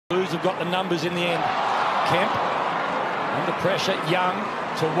Blues have got the numbers in the end. Kemp under pressure. Young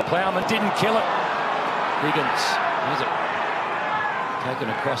to Plowman. Didn't kill it. Higgins has it taken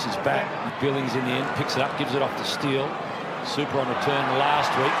across his back. Billings in the end picks it up, gives it off to Steele. Super on return last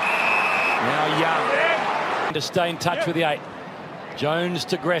week. Now Young to stay in touch with the 8. Jones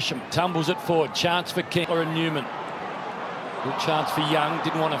to Gresham, tumbles it forward. Chance for King or Newman. Good chance for Young.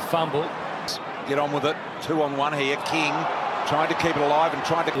 Didn't want to fumble. Get on with it. 2-on-1 here. King trying to keep it alive and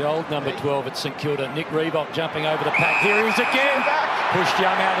trying to... The old number 12 at St Kilda. Nick Reebok jumping over the pack. Here he is again. Pushed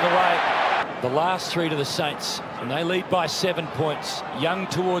Young out of the way. The last 3 to the Saints, and they lead by 7 points. Young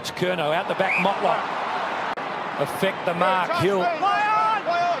towards Curnow. Out the back, Motlop. Affect the mark. Hill.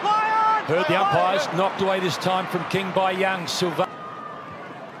 Heard the umpires. Knocked away this time from King by Young. Silva.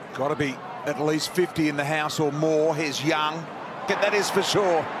 Got to be at least 50 in the house or more. Here's Young. That is for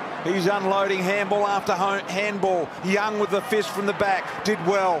sure. He's unloading handball after handball. Young with the fist from the back. Did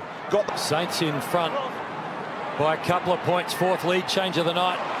well. Got the Saints in front by a couple of points. 4th lead change of the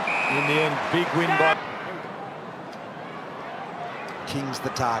night. In the end, big win by... King's the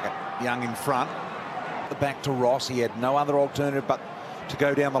target. Young in front. The back to Ross. He had no other alternative but to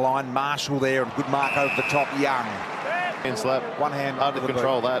go down the line. Marshall there and good mark over the top. Young. Hand slap. One hand under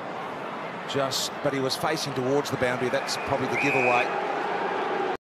control that. But he was facing towards the boundary. That's probably the giveaway.